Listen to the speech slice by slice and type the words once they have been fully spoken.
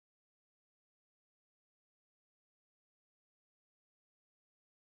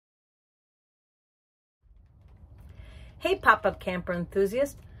Hey pop-up camper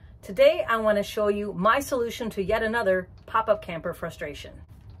enthusiast, today I want to show you my solution to yet another pop-up camper frustration.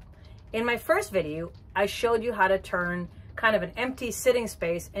 In my first video, I showed you how to turn kind of an empty sitting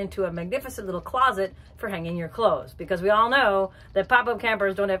space into a magnificent little closet for hanging your clothes, because we all know that pop-up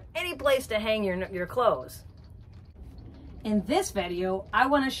campers don't have any place to hang your clothes. In this video, I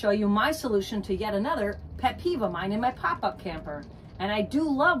want to show you my solution to yet another pet peeve of mine in my pop-up camper. And I do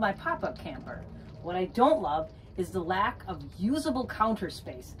love my pop-up camper. What I don't love is the lack of usable counter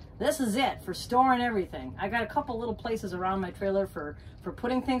space. This is it for storing everything. I got a couple little places around my trailer for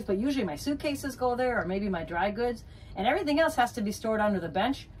putting things, but usually my suitcases go there, or maybe my dry goods, and everything else has to be stored under the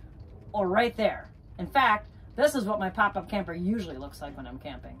bench or right there. In fact, this is what my pop-up camper usually looks like when I'm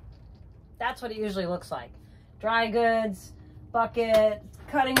camping. That's what it usually looks like. Dry goods, bucket,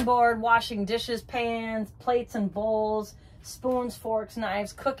 cutting board, washing dishes, pans, plates and bowls, spoons, forks,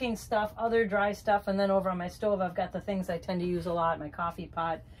 knives, cooking stuff, other dry stuff, and then over on my stove I've got the things I tend to use a lot. My coffee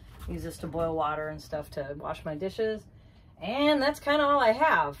pot, use this to boil water and stuff to wash my dishes, and that's kind of all I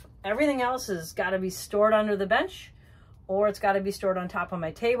have. Everything else has got to be stored under the bench, or it's got to be stored on top of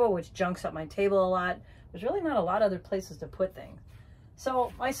my table, which junks up my table a lot. There's really not a lot of other places to put things.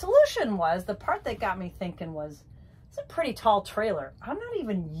 So my solution was, the part that got me thinking was, it's a pretty tall trailer. I'm not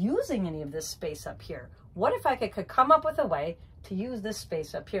even using any of this space up here. What if I could come up with a way to use this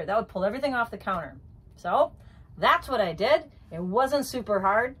space up here? That would pull everything off the counter. So that's what I did. It wasn't super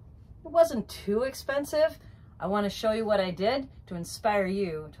hard. It wasn't too expensive. I want to show you what I did to inspire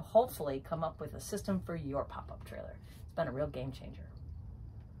you to hopefully come up with a system for your pop-up trailer. It's been a real game changer.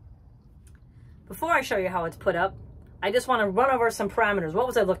 Before I show you how it's put up, I just want to run over some parameters. What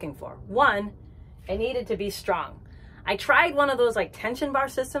was I looking for? One, it needed to be strong. I tried one of those like tension bar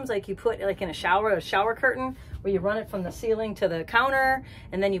systems, like you put like in a shower curtain, where you run it from the ceiling to the counter,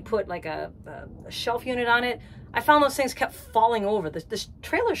 and then you put like a shelf unit on it. I found those things kept falling over. This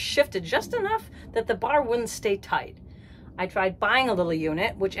trailer shifted just enough that the bar wouldn't stay tight. I tried buying a little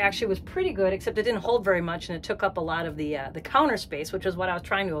unit, which actually was pretty good, except it didn't hold very much, and it took up a lot of the counter space, which is what I was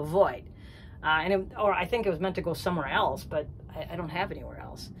trying to avoid. Or I think it was meant to go somewhere else, but I don't have anywhere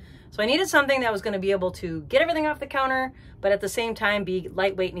else. So I needed something that was going to be able to get everything off the counter, but at the same time be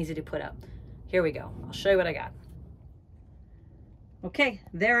lightweight and easy to put up. Here we go. I'll show you what I got. Okay,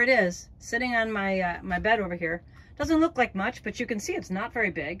 there it is, sitting on my my bed over here. Doesn't look like much, but you can see it's not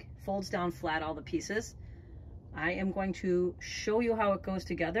very big. Folds down flat, all the pieces. I am going to show you how it goes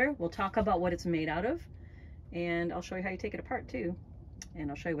together. We'll talk about what it's made out of, and I'll show you how you take it apart too.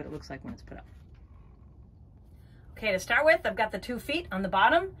 And I'll show you what it looks like when it's put up. Okay, to start with, I've got the 2 feet on the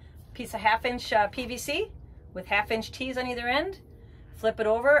bottom, piece of 1/2-inch PVC with 1/2-inch T's on either end. Flip it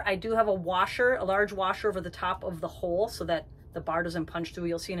over. I do have a washer, a large washer over the top of the hole so that the bar doesn't punch through.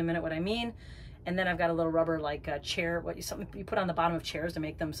 You'll see in a minute what I mean. And then I've got a little rubber like a chair, something you put on the bottom of chairs to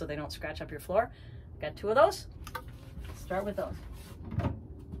make them so they don't scratch up your floor. Got 2 of those. Start with those.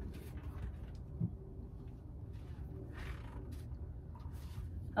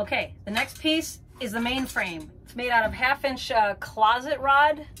 Okay, the next piece is the main frame. It's made out of 1/2-inch closet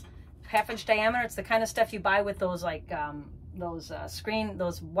rod, 1/2-inch diameter. It's the kind of stuff you buy with those like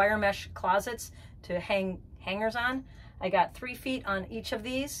those wire mesh closets to hang hangers on. I got 3 feet on each of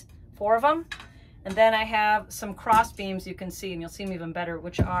these, 4 of them. And then I have some cross beams you can see, and you'll see them even better,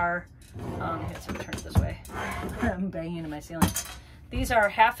 which are, let's turn it this way. I'm banging into my ceiling. These are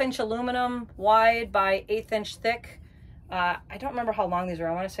 1/2-inch aluminum wide by 1/8 inch thick. I don't remember how long these are.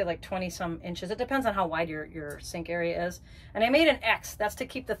 I want to say like 20 some inches. It depends on how wide your sink area is. And I made an X. That's to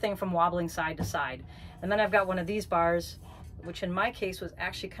keep the thing from wobbling side to side. And then I've got one of these bars, which in my case was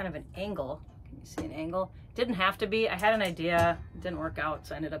actually kind of an angle. Can you see an angle? Didn't have to be. I had an idea. It didn't work out,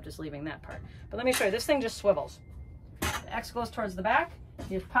 so I ended up just leaving that part. But let me show you. This thing just swivels. The X goes towards the back.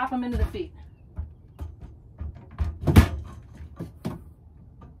 You just pop them into the feet.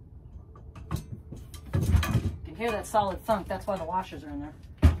 Hear that solid thunk, that's why the washers are in there.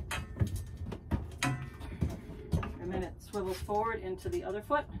 And then it swivels forward into the other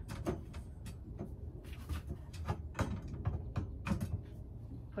foot.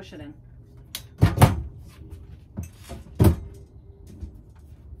 Push it in. Get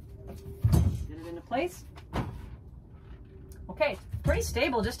it into place. Okay, pretty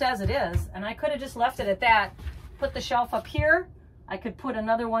stable just as it is, and I could have just left it at that. Put the shelf up here. I could put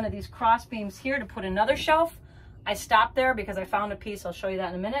another one of these cross beams here to put another shelf. I stopped there because I found a piece. I'll show you that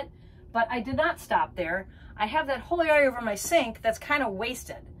in a minute. But I did not stop there. I have that whole area over my sink that's kind of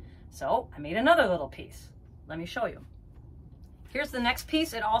wasted. So I made another little piece. Let me show you. Here's the next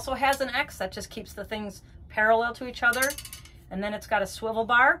piece. It also has an X. That just keeps the things parallel to each other. And then it's got a swivel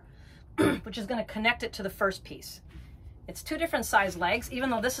bar, which is going to connect it to the first piece. It's 2 different size legs, even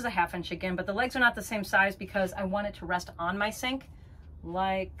though this is a 1/2 inch again, but the legs are not the same size because I want it to rest on my sink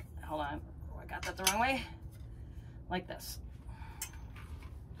like, hold on, oh, I got that the wrong way, like this.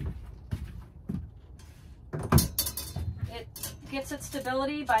 It gets its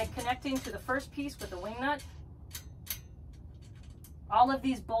stability by connecting to the first piece with the wing nut. All of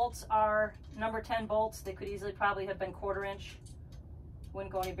these bolts are number 10 bolts. They could easily probably have been 1/4 inch.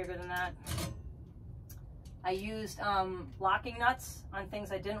 Wouldn't go any bigger than that. I used locking nuts on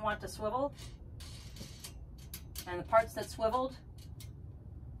things I didn't want to swivel. And the parts that swiveled,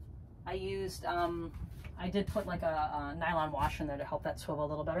 I used, I did put like a nylon washer in there to help that swivel a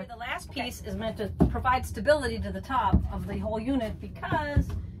little better. The last piece is meant to provide stability to the top of the whole unit because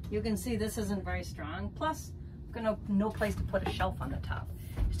you can see this isn't very strong. Plus, I've got no place to put a shelf on the top.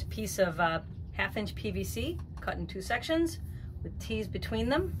 Just a piece of 1/2 inch PVC cut in 2 sections with T's between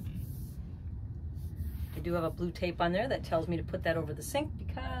them. I do have a blue tape on there that tells me to put that over the sink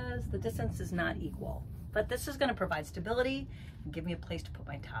because the distance is not equal. But this is going to provide stability and give me a place to put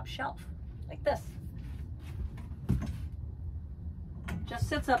my top shelf, like this. Just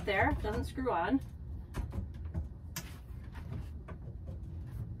sits up there, doesn't screw on.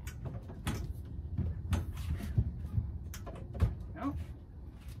 No.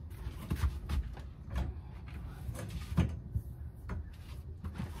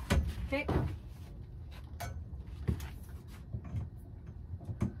 Okay.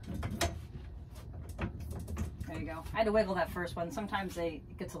 There you go. I had to wiggle that first one. Sometimes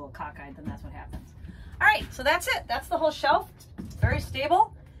it gets a little cockeyed, then that's what happens. All right, so that's it. That's the whole shelf. It's very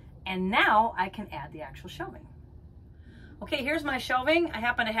stable. And now I can add the actual shelving. Okay, here's my shelving. I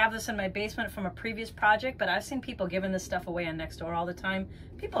happen to have this in my basement from a previous project, but I've seen people giving this stuff away on Nextdoor all the time.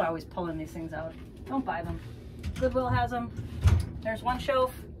 People are always pulling these things out. Don't buy them. Goodwill has them. There's one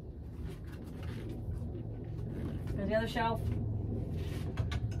shelf. There's the other shelf.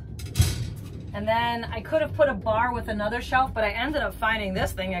 And then I could have put a bar with another shelf, but I ended up finding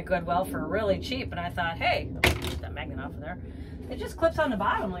this thing at Goodwill for really cheap. And I thought, hey, get that magnet off of there. It just clips on the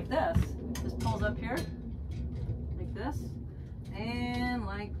bottom like this. Just pulls up here, like this, and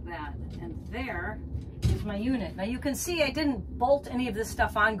like that. And there is my unit. Now you can see I didn't bolt any of this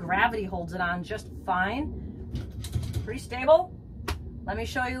stuff on. Gravity holds it on just fine. Pretty stable. Let me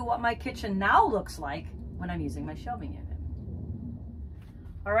show you what my kitchen now looks like when I'm using my shelving unit.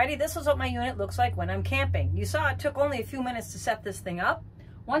 Alrighty, this is what my unit looks like when I'm camping. You saw it took only a few minutes to set this thing up.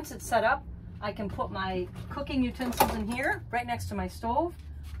 Once it's set up, I can put my cooking utensils in here, right next to my stove,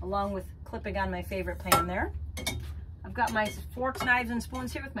 along with clipping on my favorite pan there. I've got my forks, knives, and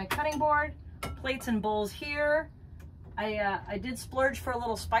spoons here with my cutting board, plates and bowls here. I did splurge for a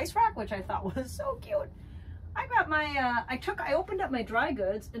little spice rack, which I thought was so cute. I got my, I opened up my dry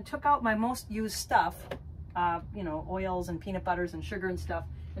goods and took out my most used stuff. You know, oils and peanut butters and sugar and stuff.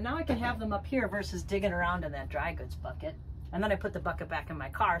 And now I can have them up here versus digging around in that dry goods bucket. And then I put the bucket back in my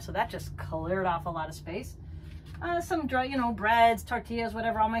car, so that just cleared off a lot of space. Some dry, you know, breads, tortillas,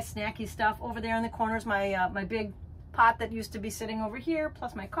 whatever, all my snacky stuff. Over there in the corners, my my big pot that used to be sitting over here,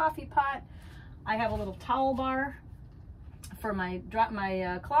 plus my coffee pot. I have a little towel bar for my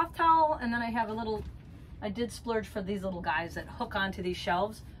cloth towel, and then I have a little, I did splurge for these little guys that hook onto these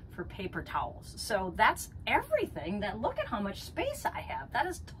shelves for paper towels. So that's everything. Look at how much space I have. That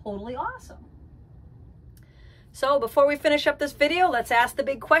is totally awesome. So before we finish up this video, let's ask the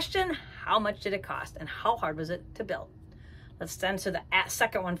big question: how much did it cost and how hard was it to build? Let's answer the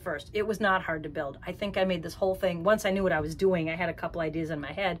second one first. It was not hard to build. I think I made this whole thing, once I knew what I was doing, I had a couple ideas in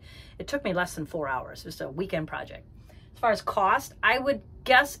my head. It took me less than 4 hours. It was a weekend project. As far as cost, I would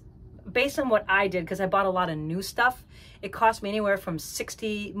guess, based on what I did, because I bought a lot of new stuff, it cost me anywhere from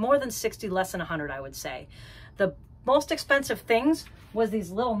 60, more than 60, less than 100, I would say. The most expensive things was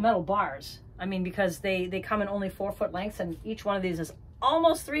these little metal bars. I mean, because they come in only 4-foot lengths, and each one of these is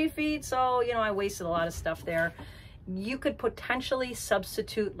almost 3 feet. So, you know, I wasted a lot of stuff there. You could potentially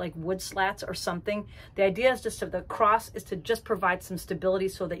substitute like wood slats or something. The idea is just the cross is to just provide some stability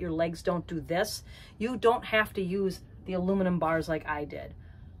so that your legs don't do this. You don't have to use the aluminum bars like I did.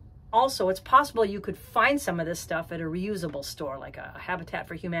 Also, it's possible you could find some of this stuff at a reusable store, like a Habitat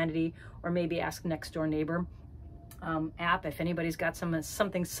for Humanity, or maybe Ask Nextdoor Neighbor app, if anybody's got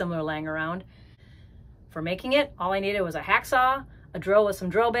something similar laying around. For making it, all I needed was a hacksaw, a drill with some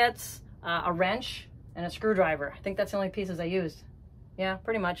drill bits, a wrench, and a screwdriver. I think that's the only pieces I used. Yeah,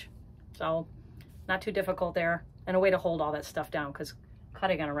 pretty much. So, not too difficult there, and a way to hold all that stuff down, because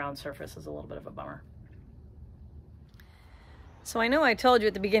cutting on a round surface is a little bit of a bummer. So I know I told you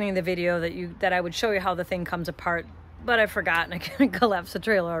at the beginning of the video that I would show you how the thing comes apart but I forgot and I collapsed the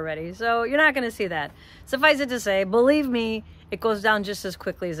trailer already. So you're not going to see that. Suffice it to say, believe me, it goes down just as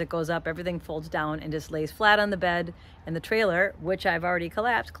quickly as it goes up. Everything folds down and just lays flat on the bed, and the trailer, which I've already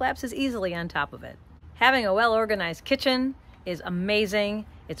collapsed, collapses easily on top of it. Having a well-organized kitchen is amazing.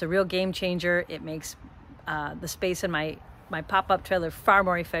 It's a real game changer. It makes the space in my pop-up trailer far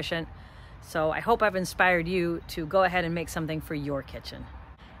more efficient. So I hope I've inspired you to go ahead and make something for your kitchen.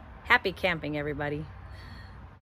 Happy camping, everybody.